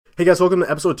Hey guys, welcome to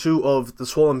episode 2 of the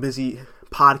Swole and Busy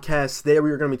podcast. Today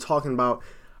we are going to be talking about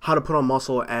how to put on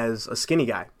muscle as a skinny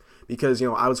guy. Because,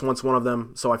 I was once one of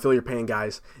them, so I feel your pain,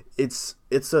 guys. It's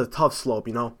a tough slope,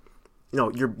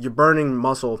 you're burning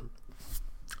muscle.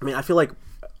 I mean, I feel like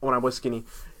when I was skinny,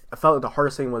 I felt like the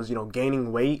hardest thing was,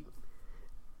 gaining weight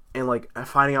and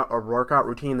finding out a workout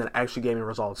routine that actually gave me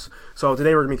results. So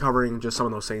today we're going to be covering just some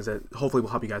of those things that hopefully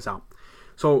will help you guys out.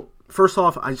 So first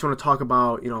off, I just want to talk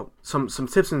about, some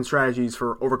tips and strategies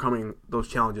for overcoming those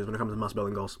challenges when it comes to muscle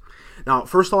building goals. Now,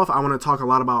 first off, I want to talk a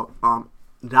lot about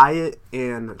diet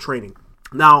and training.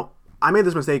 Now, I made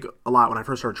this mistake a lot when I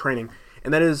first started training,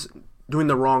 and that is doing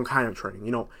the wrong kind of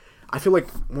training. I feel like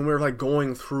when we're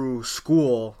going through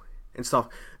school and stuff,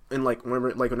 and when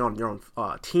we're on your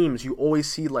own teams, you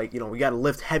always see we got to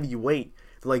lift heavy weight.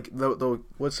 The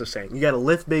what's the saying? You got to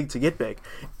lift big to get big.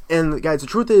 And guys, the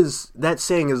truth is that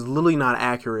saying is literally not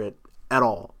accurate at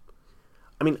all.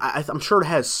 I mean, I'm sure it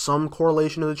has some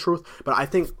correlation to the truth, but I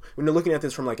think when you're looking at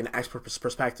this from an expert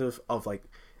perspective of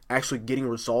actually getting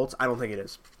results, I don't think it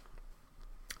is.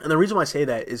 And the reason why I say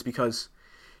that is because,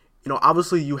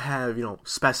 obviously you have,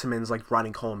 specimens like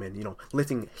Ronnie Coleman,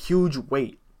 lifting huge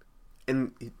weight,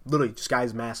 and literally this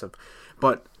guy's massive,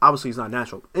 but obviously he's not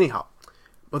natural. Anyhow,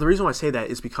 but the reason why I say that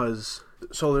is because,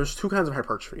 so there's two kinds of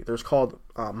hypertrophy. There's called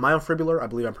myofibrillar, I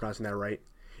believe I'm pronouncing that right,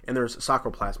 and there's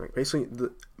sarcoplasmic. Basically,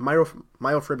 the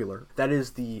myofibrillar, that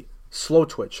is the slow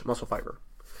twitch muscle fiber.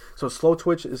 So slow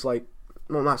twitch is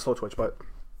not slow twitch, but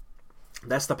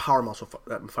that's the power muscle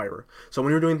fiber. So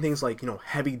when you're doing things like,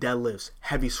 heavy deadlifts,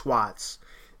 heavy squats,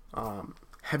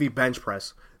 heavy bench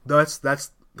press, that's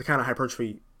the kind of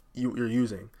hypertrophy you're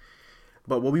using.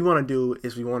 But what we want to do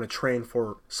is we want to train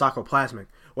for sarcoplasmic.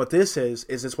 What this is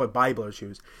it's what bodybuilders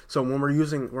use. So when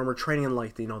we're training in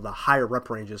the higher rep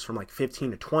ranges from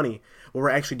 15 to 20, what we're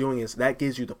actually doing is that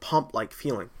gives you the pump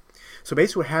feeling. So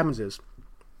basically what happens is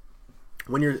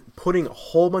when you're putting a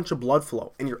whole bunch of blood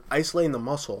flow and you're isolating the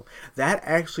muscle, that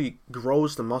actually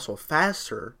grows the muscle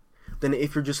faster than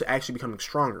if you're just actually becoming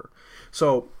stronger.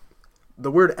 So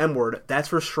the word M word, that's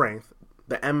for strength.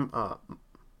 The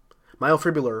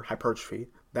myofibrillar hypertrophy,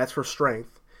 that's for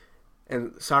strength,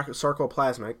 and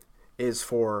sarcoplasmic is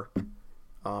for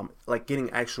getting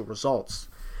actual results.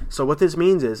 So what this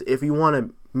means is if you want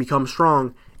to become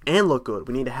strong and look good,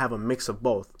 we need to have a mix of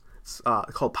both. It's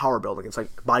called power building. It's like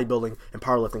bodybuilding and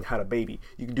powerlifting had a baby.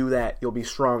 You can do that, you'll be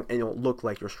strong, and you'll look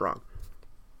like you're strong.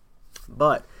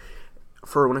 But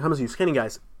for when it comes to you skinny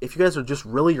guys, if you guys are just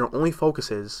really, your only focus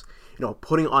is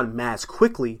putting on mass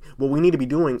quickly, what we need to be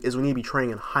doing is we need to be training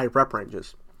in high rep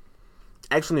ranges.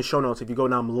 Actually, in the show notes, if you go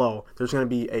down below, there's going to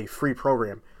be a free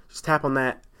program. Just tap on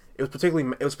that. It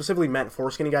was specifically meant for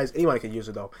skinny guys. Anybody could use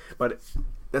it though, but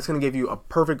that's going to give you a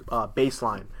perfect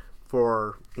baseline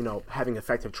for having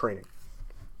effective training.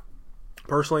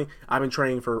 Personally, I've been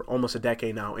training for almost a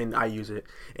decade now, and I use it,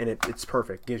 and it's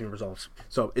perfect. It gives me results.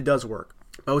 So it does work.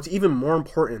 But what's even more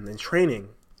important than training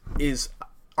is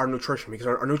our nutrition, because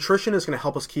our nutrition is going to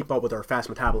help us keep up with our fast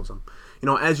metabolism.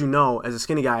 As you know, as a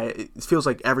skinny guy, it feels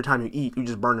like every time you eat, you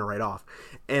just burn it right off.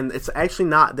 And it's actually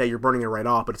not that you're burning it right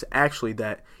off, but it's actually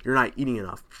that you're not eating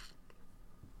enough.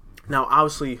 Now,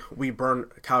 obviously, we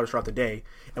burn calories throughout the day,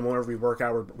 and whenever we work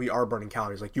out, we are burning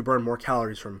calories. You burn more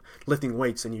calories from lifting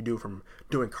weights than you do from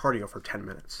doing cardio for 10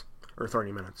 minutes or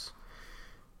 30 minutes.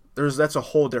 That's a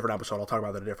whole different episode. I'll talk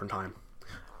about that at a different time.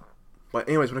 But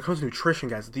anyways, when it comes to nutrition,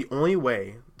 guys,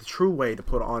 the true way to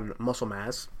put on muscle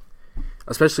mass,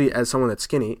 especially as someone that's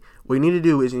skinny, what you need to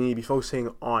do is you need to be focusing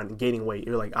on gaining weight.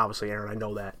 You're like, obviously, Aaron, I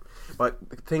know that. But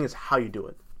the thing is how you do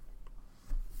it.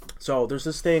 So there's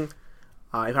this thing,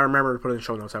 if I remember to put it in the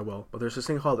show notes, I will. But there's this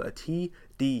thing called a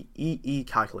TDEE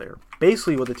calculator.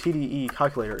 Basically, what the TDEE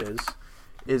calculator is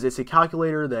it's a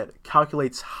calculator that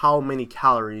calculates how many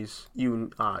calories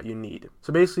you need.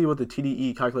 So basically what the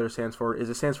TDEE calculator stands for is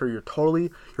it stands for your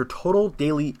total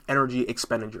daily energy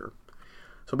expenditure.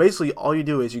 So basically all you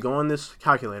do is you go on this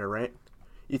calculator, right?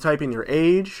 You type in your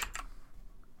age,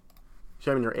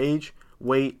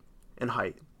 weight, and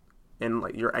height, and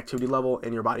your activity level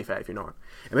and your body fat if you know it.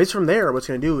 And based from there, what's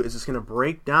going to do is it's going to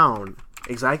break down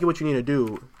exactly what you need to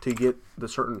do to get the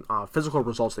certain physical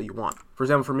results that you want. For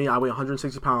example, for me, I weigh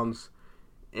 160 pounds,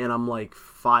 and I'm 5'7",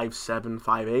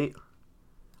 5'8".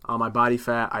 My body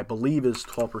fat, I believe, is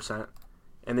 12%.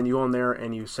 And then you go in there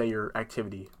and you say your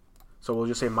activity. So we'll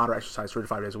just say moderate exercise 3 to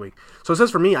 5 days a week. So it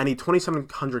says for me, I need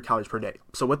 2,700 calories per day.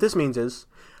 So what this means is,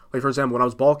 for example, when I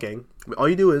was bulking, all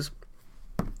you do is,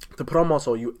 to put on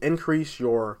muscle, you increase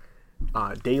your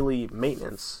daily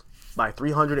maintenance by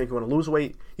 300. If you want to lose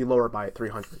weight, you lower it by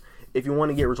 300. If you want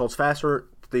to get results faster,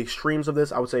 the extremes of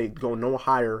this, I would say go no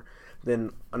higher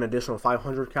than an additional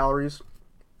 500 calories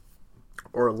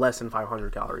or less than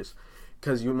 500 calories,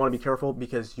 because you want to be careful,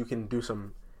 because you can do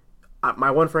some.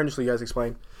 My one friend, just so you guys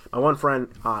explain, my one friend,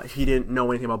 he didn't know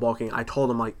anything about bulking. I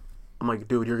told him, I'm like,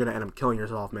 dude, you're gonna end up killing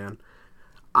yourself, man.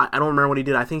 I don't remember what he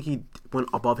did. I think he went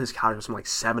above his calories, something like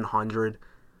 700,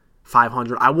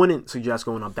 500. I wouldn't suggest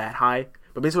going up that high.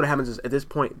 But basically what happens is, at this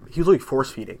point, he was really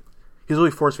force feeding. He was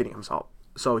really force feeding himself.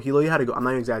 So he literally had to go, I'm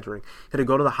not even exaggerating, he had to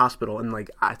go to the hospital, and like,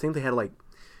 I think they had like,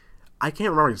 I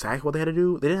can't remember exactly what they had to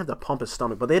do. They didn't have to pump his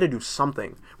stomach, but they had to do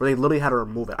something where they literally had to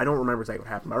remove it. I don't remember exactly what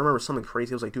happened, but I remember something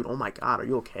crazy. I was like, dude, oh my God, are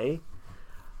you okay?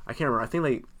 I can't remember. I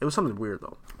think it was something weird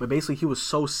though. But basically he was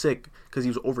so sick because he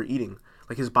was overeating.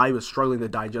 Like, his body was struggling to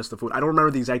digest the food. I don't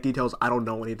remember the exact details. I don't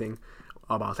know anything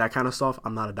about that kind of stuff.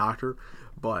 I'm not a doctor,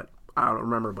 but I don't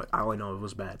remember, but I only know it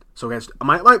was bad. So guys,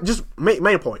 just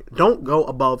main point, don't go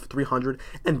above 300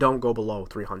 and don't go below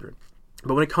 300.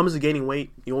 But when it comes to gaining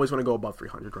weight, you always want to go above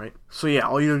 300, right? So yeah,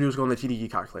 all you need to do is go on the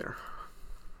TDE calculator.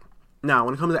 Now,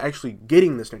 when it comes to actually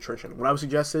getting this nutrition, what I would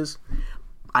suggest is,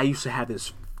 I used to have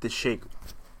this shake.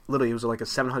 Literally, it was like a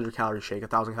 700 calorie shake,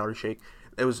 1,000 calorie shake.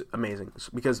 It was amazing,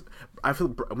 because I feel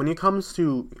when it comes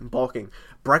to bulking,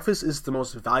 breakfast is the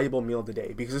most valuable meal of the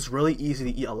day, because it's really easy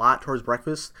to eat a lot towards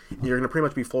breakfast, and you're going to pretty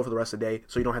much be full for the rest of the day,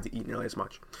 so you don't have to eat nearly as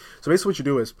much. So basically what you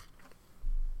do is,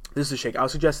 this is a shake. I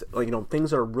would suggest, like,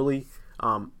 things that are really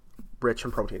rich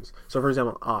in proteins. So for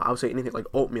example, I would say anything like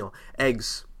oatmeal,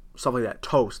 eggs, stuff like that,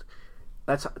 toast.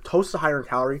 Toast is higher in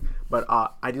calorie, but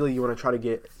ideally you want to try to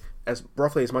get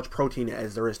roughly as much protein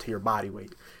as there is to your body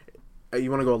weight. You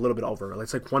want to go a little bit over.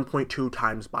 It's like 1.2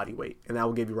 times body weight, and that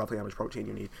will give you roughly how much protein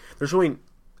you need. There's really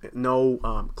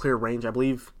no clear range. I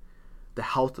believe the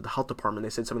health department, they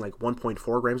said something like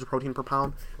 1.4 grams of protein per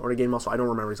pound or to gain muscle. I don't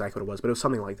remember exactly what it was, but it was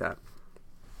something like that.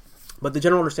 But the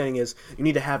general understanding is you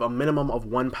need to have a minimum of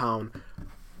 1 pound.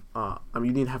 You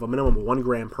need to have a minimum of 1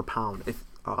 gram per pound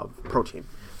of protein.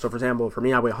 So for example, for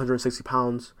me, I weigh 160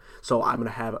 pounds, so I'm going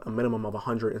to have a minimum of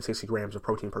 160 grams of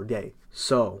protein per day.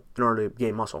 So in order to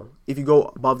gain muscle, if you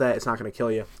go above that, it's not going to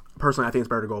kill you. Personally, I think it's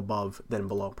better to go above than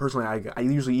below. Personally, I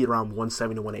usually eat around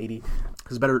 170 to 180.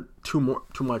 It's better too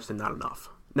much than not enough.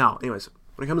 Now, anyways,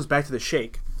 when it comes back to the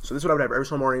shake, so this is what I would have every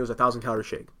single morning. It was a 1,000 calorie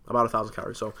shake, about 1,000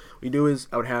 calories. So what you do is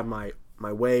I would have my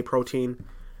whey protein.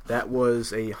 That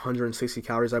was 160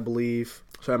 calories, I believe.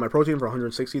 So I had my protein for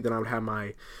 160. Then I would have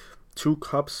my 2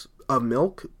 cups of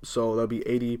milk. So that would be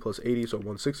 80 plus 80, so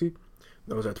 160.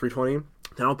 That was at 320.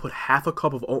 Then I'll put half a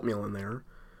cup of oatmeal in there.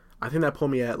 I think that put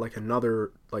me at like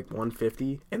another like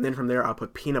 150. And then from there, I'll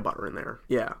put peanut butter in there.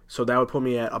 Yeah. So that would put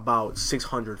me at about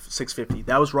 600, 650.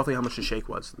 That was roughly how much the shake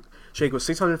was. Shake was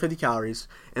 650 calories.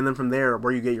 And then from there,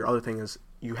 where you get your other thing is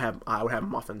I would have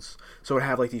muffins. So I would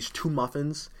have like these 2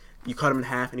 muffins. You cut them in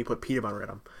half and you put peanut butter in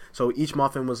them. So each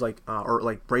muffin was like, or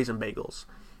like raisin bagels.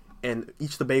 And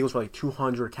each of the bagels were like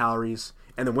 200 calories.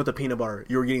 And then with the peanut butter,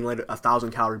 you're getting like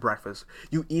 1,000 calorie breakfast.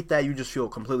 You eat that, you just feel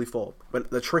completely full. But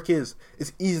the trick is,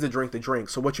 it's easy to drink the drink.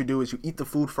 So what you do is you eat the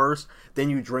food first, then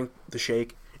you drink the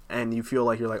shake, and you feel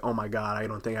like you're like, oh my God, I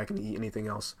don't think I can eat anything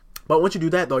else. But once you do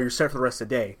that, though, you're set for the rest of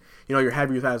the day. You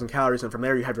have your 1,000 calories, and from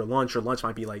there you have your lunch. Your lunch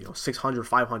might be like 600,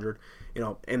 500,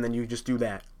 and then you just do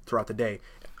that throughout the day.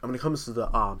 And when it comes to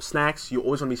the snacks, you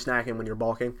always want to be snacking when you're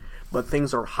bulking, but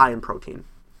things are high in protein.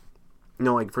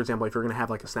 Like, for example, if you're going to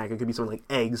have, like, a snack, it could be something like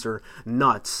eggs or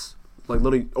nuts, like,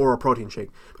 literally, or a protein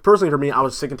shake. But personally, for me, I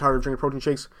was sick and tired of drinking protein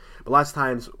shakes, but lots of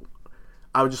times,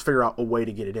 I would just figure out a way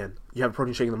to get it in. You have a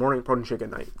protein shake in the morning, protein shake at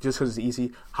night, just because it's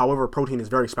easy. However, protein is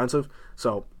very expensive,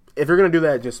 so if you're going to do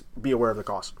that, just be aware of the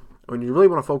cost. When you really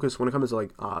want to focus, when it comes to,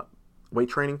 like, weight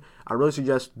training, I really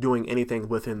suggest doing anything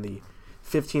within the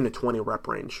 15 to 20 rep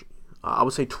range. I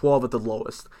would say 12 at the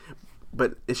lowest,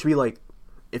 but it should be, like,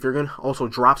 if you're gonna also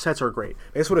drop sets are great.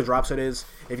 Basically, what a drop set is,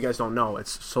 if you guys don't know,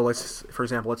 it's so for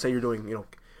example, let's say you're doing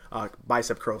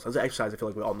bicep curls. That's an exercise I feel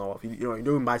like we all know of. You're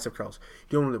doing bicep curls.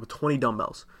 You're doing it with 20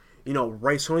 dumbbells.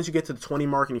 Right as soon as you get to the 20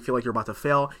 mark and you feel like you're about to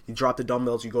fail, you drop the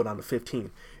dumbbells, you go down to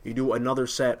 15. You do another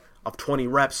set of 20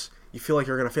 reps. You feel like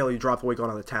you're gonna fail, you drop the weight, go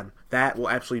down to 10.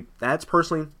 That's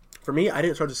personally. For me, I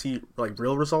didn't start to see like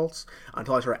real results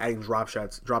until I started adding drop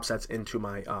sets into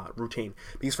my routine.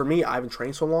 Because for me, I haven't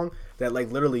trained so long that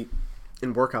like literally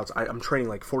in workouts, I'm training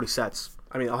like 40 sets.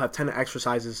 I mean, I'll have 10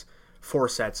 exercises, 4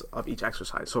 sets of each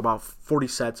exercise. So about 40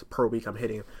 sets per week I'm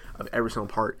hitting of every single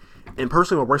part. And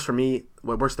personally, what works for me,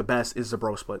 what works the best is the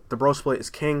bro split. The bro split is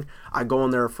king. I go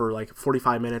in there for like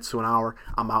 45 minutes to an hour.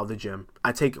 I'm out of the gym.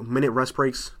 I take minute rest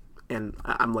breaks. And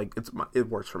I'm like, it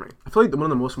works for me. I feel like one of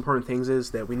the most important things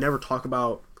is that we never talk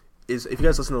about is, if you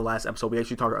guys listen to the last episode, I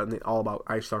actually talk all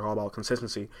about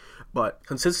consistency. But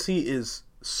consistency is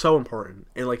so important,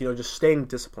 and like, just staying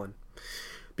disciplined,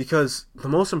 because the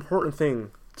most important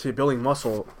thing to building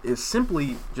muscle is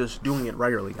simply just doing it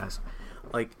regularly, guys.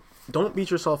 Like, don't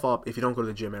beat yourself up if you don't go to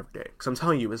the gym every day. Because I'm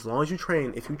telling you, as long as you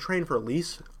train, if you train for at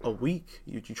least a week,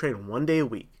 you train 1 day a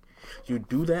week, you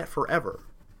do that forever,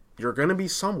 you're going to be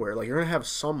somewhere. Like, you're going to have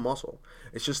some muscle.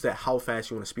 It's just that how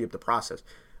fast you want to speed up the process.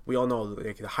 We all know that,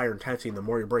 like, the higher intensity, and the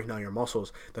more you're breaking down your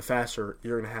muscles, the faster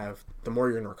you're going to have, the more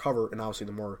you're going to recover, and obviously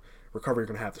the more recovery you're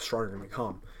going to have, the stronger you're going to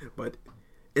become. But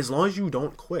as long as you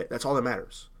don't quit, that's all that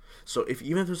matters. So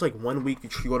even if there's like 1 week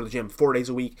you go to the gym 4 days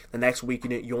a week, the next week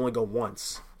you only go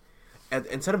once, and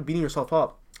instead of beating yourself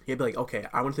up, you'd be like, okay,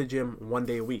 I went to the gym 1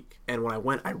 day a week, and when I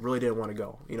went, I really didn't want to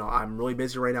go. I'm really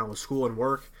busy right now with school and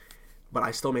work, but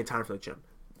I still made time for the gym.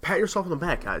 Pat yourself on the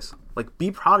back, guys. Like, be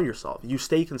proud of yourself. You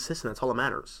stay consistent. That's all that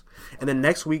matters. And then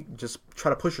next week, just try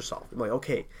to push yourself. Like,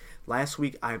 okay, last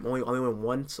week I only went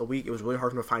once a week. It was really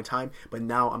hard for me to find time, but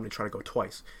now I'm going to try to go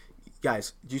twice.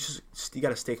 Guys, you got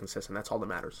to stay consistent. That's all that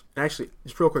matters. And actually,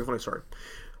 just real quick, funny story.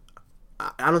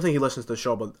 I don't think he listens to the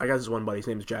show, but I got this one buddy. His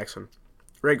name is Jackson.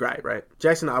 Great guy, right?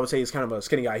 Jackson, I would say, is kind of a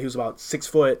skinny guy. He was about 6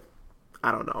 foot.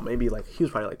 I don't know, maybe like he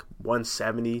was probably like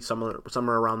 170, somewhere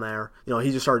around there.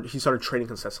 He started training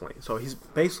consistently. So he's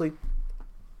basically,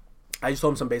 I just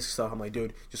told him some basic stuff. I'm like,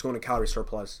 dude, just go into calorie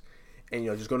surplus, and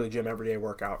just go to the gym every day,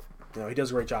 workout. He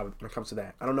does a great job when it comes to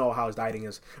that. I don't know how his dieting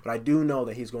is, but I do know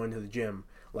that he's going to the gym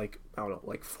like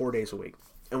 4 days a week.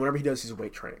 And whenever he does, he's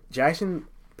weight training. Jackson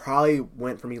probably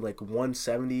went from me like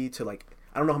 170 to like,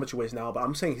 I don't know how much he weighs now, but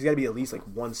I'm saying he's got to be at least like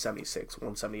 176,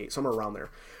 178, somewhere around there.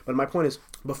 But my point is,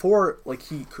 before, like,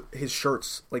 his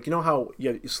shirts, like, how you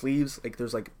have your sleeves, like,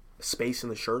 there's like space in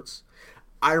the shirts.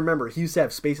 I remember he used to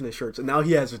have space in his shirts, and now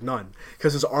he has none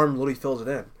because his arm literally fills it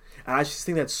in. And I just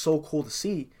think that's so cool to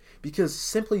see, because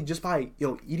simply just by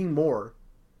eating more,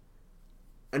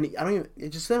 and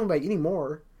just simply by eating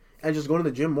more and just going to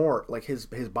the gym more, like his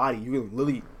body, you can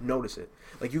literally notice it.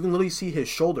 Like, you can literally see his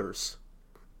shoulders.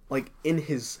 Like, in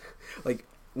his, like,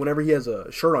 whenever he has a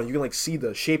shirt on, you can, like, see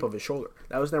the shape of his shoulder.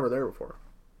 That was never there before.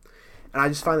 And I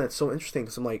just find that so interesting,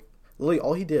 because I'm like, literally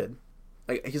all he did,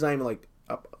 like, he's not even,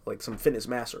 like some fitness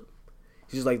master.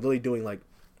 He's just, like, literally doing, like,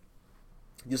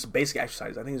 just basic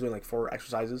exercises. I think he's doing, like, 4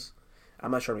 exercises.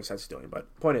 I'm not sure how many sets he's doing, but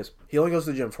point is, he only goes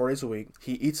to the gym 4 days a week.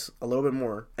 He eats a little bit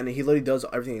more, and he literally does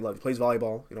everything he loves. He plays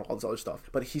volleyball, all this other stuff.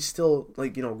 But he's still,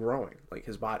 like, growing, like,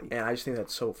 his body. And I just think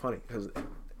that's so funny, because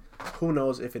who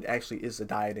knows if it actually is the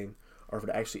dieting or if it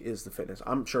actually is the fitness.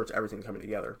 I'm sure it's everything coming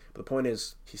together. But the point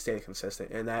is, he stayed consistent,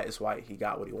 and that is why he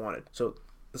got what he wanted. So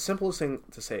the simplest thing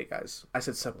to say, guys, I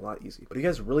said simple, not easy, but if you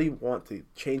guys really want to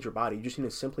change your body, you just need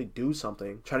to simply do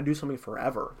something. Try to do something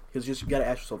forever. Because you got to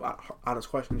ask yourself honest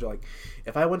questions. You're like,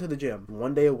 if I went to the gym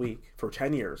 1 day a week for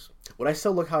 10 years, would I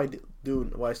still look how I do?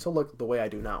 Would I still look the way I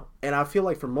do now? And I feel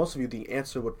like for most of you, the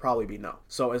answer would probably be no.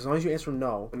 So as long as you answer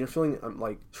no, and you're feeling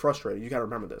like frustrated, you got to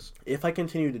remember this. If I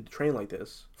continue to train like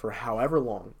this for however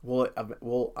long,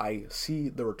 will I see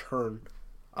the return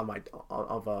of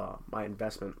my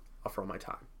investment from my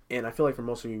time? And I feel like for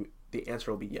most of you, the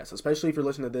answer will be yes. Especially if you're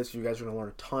listening to this, you guys are going to learn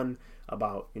a ton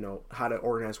about, how to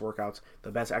organize workouts,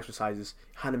 the best exercises,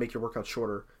 how to make your workouts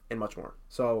shorter, and much more.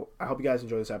 So I hope you guys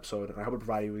enjoyed this episode, and I hope it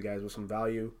provided you guys with some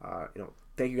value.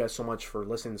 Thank you guys so much for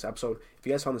listening to this episode. If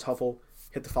you guys found this helpful,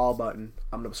 hit the follow button.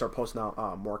 I'm going to start posting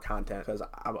out more content, because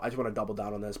I just want to double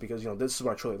down on this, because, this is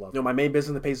what I truly love. My main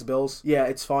business that pays the bills, yeah,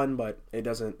 it's fun, but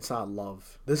it's not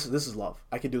love. This is love.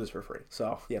 I could do this for free.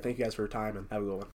 So, yeah, thank you guys for your time, and have a good one.